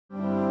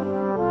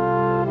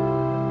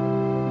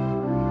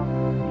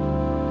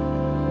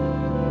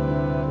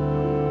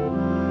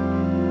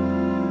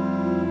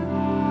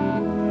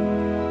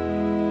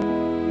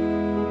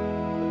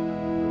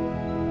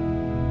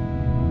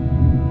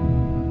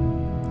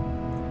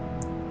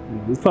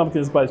This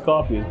pumpkin spice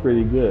coffee is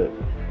pretty good.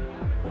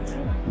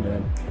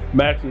 Man,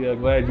 I'm actually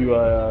glad you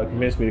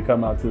convinced me to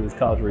come out to this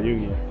college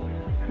reunion.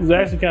 It was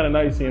actually kind of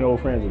nice seeing old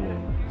friends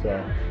again.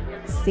 So.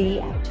 See,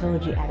 I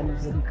told you, Adam, it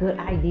was a good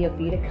idea for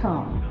you to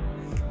come.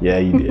 Yeah,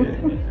 you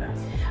did.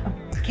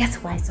 Guess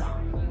who I saw?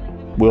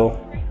 Will.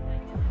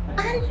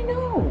 How did you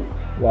know?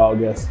 Wild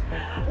guess.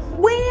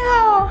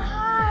 Will,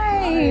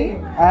 hi.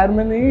 Adam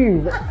and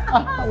Eve.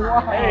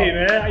 Wow. Hey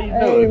man, how you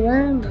Hey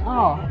doing? man.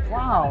 Oh,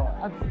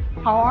 wow.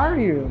 How are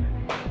you?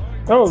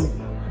 Oh,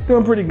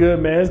 doing pretty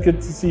good, man. It's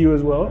good to see you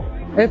as well.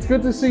 It's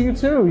good to see you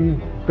too.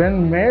 You've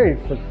been married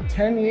for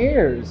 10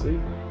 years. You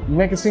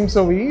make it seem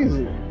so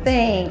easy.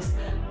 Thanks,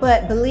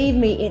 but believe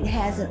me, it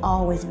hasn't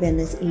always been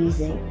this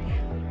easy.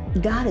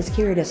 God has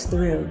carried us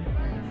through.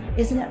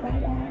 Isn't that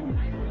right, Adam?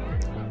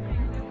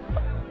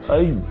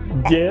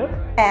 Yeah.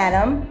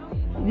 Adam?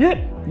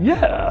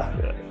 Yeah.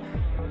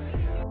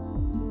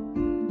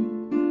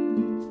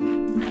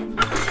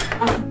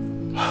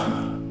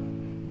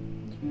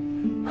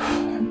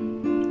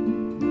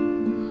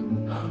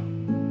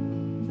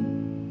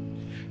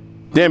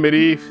 Damn it,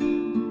 Eve.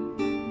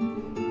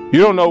 You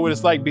don't know what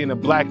it's like being a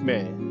black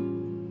man.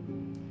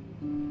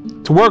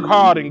 To work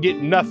hard and get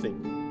nothing.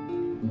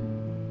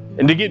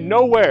 And to get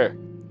nowhere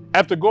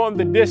after going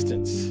the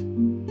distance.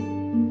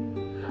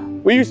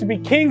 We used to be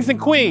kings and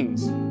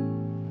queens.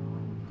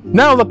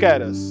 Now look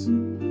at us.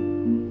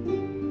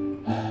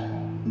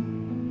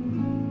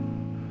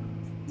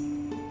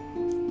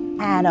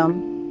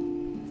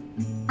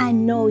 Adam, I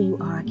know you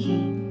are a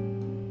king.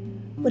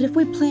 But if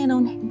we plan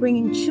on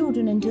bringing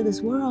children into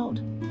this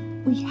world,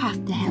 we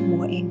have to have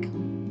more income.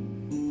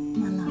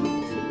 My love.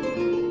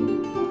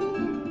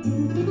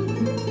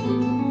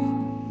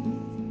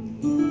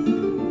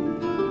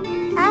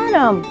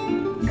 Adam,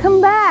 come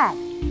back.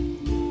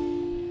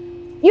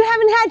 You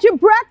haven't had your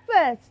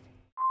breakfast.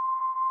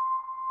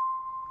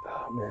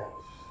 Oh, man.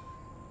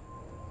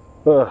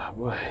 Oh,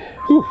 boy.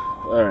 Whew.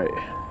 All right.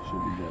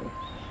 Should be done.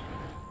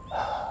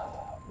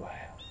 Oh, boy.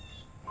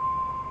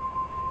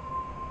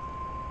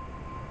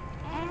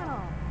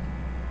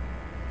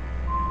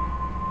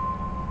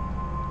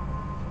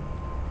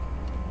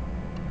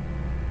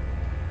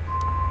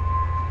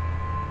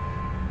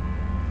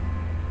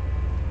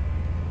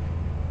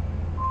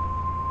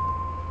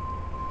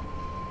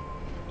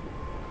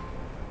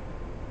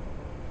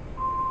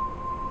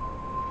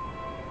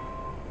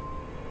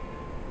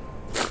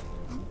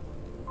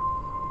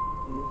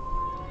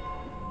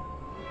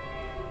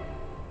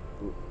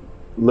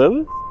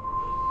 Lilith?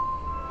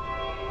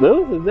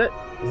 Lilith,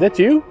 is that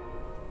you?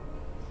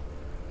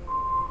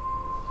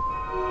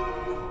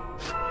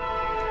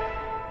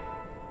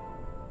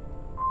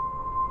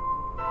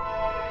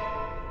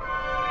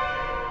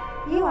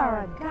 You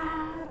are a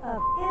God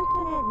of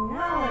infinite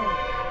knowledge.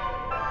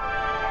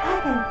 I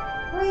can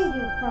free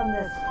you from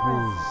this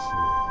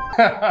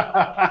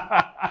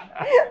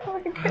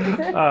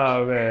prison.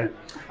 Oh man.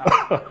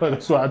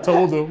 That's what I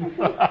told him.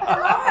 Hello,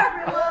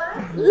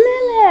 everyone.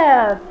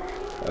 Lilith.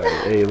 All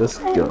right, hey, let's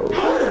go.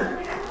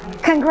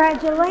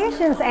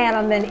 Congratulations,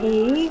 Adam and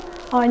Eve,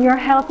 on your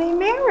healthy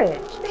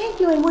marriage. Thank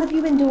you, and what have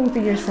you been doing for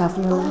yourself,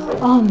 Lily?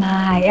 Oh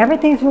my,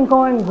 everything's been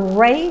going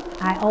great.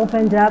 I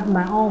opened up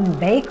my own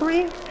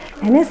bakery,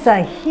 and it's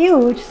a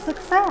huge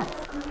success.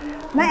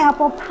 My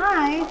apple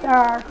pies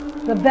are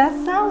the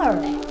best seller.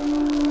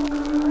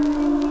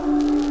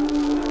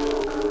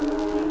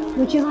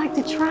 Would you like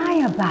to try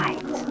a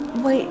bite?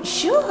 Wait,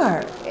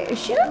 sure.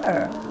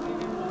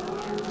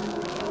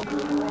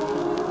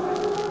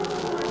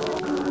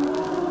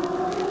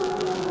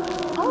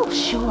 Oh,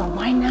 sure,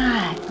 why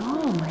not?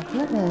 Oh my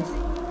goodness.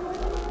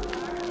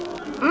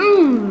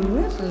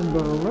 This is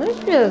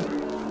delicious.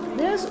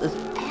 This is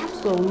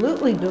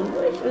absolutely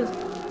delicious.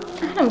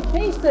 Adam,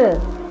 taste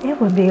this. It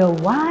would be a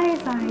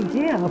wise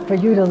idea for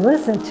you to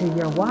listen to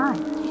your wife.